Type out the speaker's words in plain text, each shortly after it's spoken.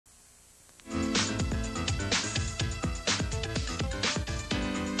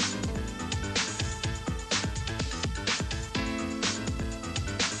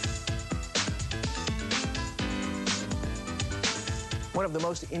One of the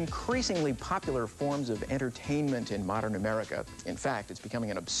most increasingly popular forms of entertainment in modern America, in fact, it's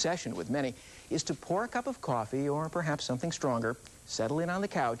becoming an obsession with many, is to pour a cup of coffee or perhaps something stronger, settle in on the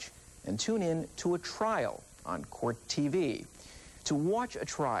couch, and tune in to a trial on court TV. To watch a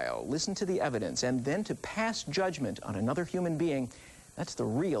trial, listen to the evidence, and then to pass judgment on another human being, that's the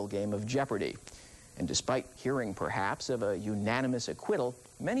real game of Jeopardy. And despite hearing perhaps of a unanimous acquittal,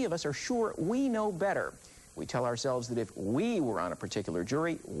 many of us are sure we know better. We tell ourselves that if we were on a particular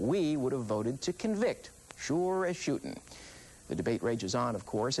jury, we would have voted to convict, sure as shootin'. The debate rages on, of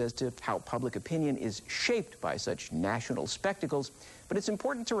course, as to how public opinion is shaped by such national spectacles, but it's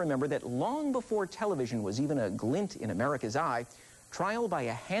important to remember that long before television was even a glint in America's eye, trial by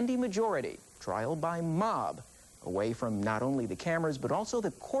a handy majority, trial by mob, away from not only the cameras but also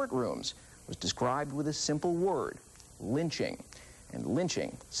the courtrooms, was described with a simple word: lynching. And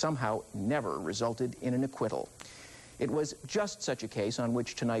lynching somehow never resulted in an acquittal. It was just such a case on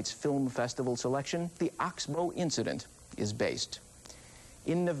which tonight's film festival selection, the Oxbow incident, is based.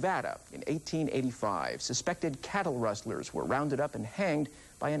 In Nevada, in 1885, suspected cattle rustlers were rounded up and hanged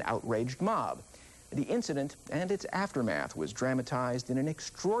by an outraged mob. The incident and its aftermath was dramatized in an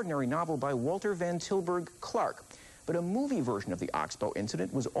extraordinary novel by Walter Van Tilburg Clark. But a movie version of the Oxbow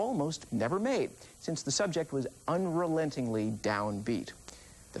incident was almost never made, since the subject was unrelentingly downbeat.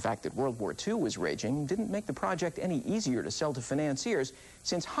 The fact that World War II was raging didn't make the project any easier to sell to financiers,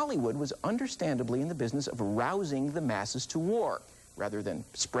 since Hollywood was understandably in the business of rousing the masses to war, rather than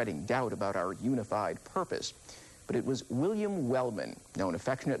spreading doubt about our unified purpose. But it was William Wellman, known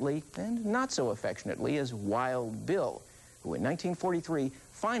affectionately and not so affectionately as Wild Bill, who in 1943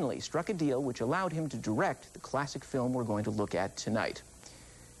 finally struck a deal which allowed him to direct the classic film we're going to look at tonight.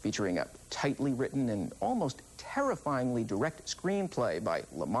 Featuring a tightly written and almost terrifyingly direct screenplay by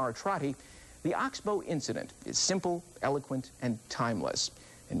Lamar Trotty, The Oxbow Incident is simple, eloquent, and timeless,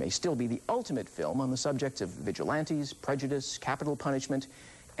 and may still be the ultimate film on the subjects of vigilantes, prejudice, capital punishment,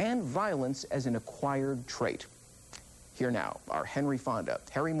 and violence as an acquired trait. Here now are Henry Fonda,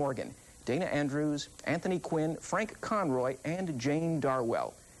 Harry Morgan, Dana Andrews, Anthony Quinn, Frank Conroy, and Jane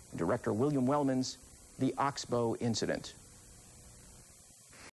Darwell, and director William Wellman's The Oxbow Incident.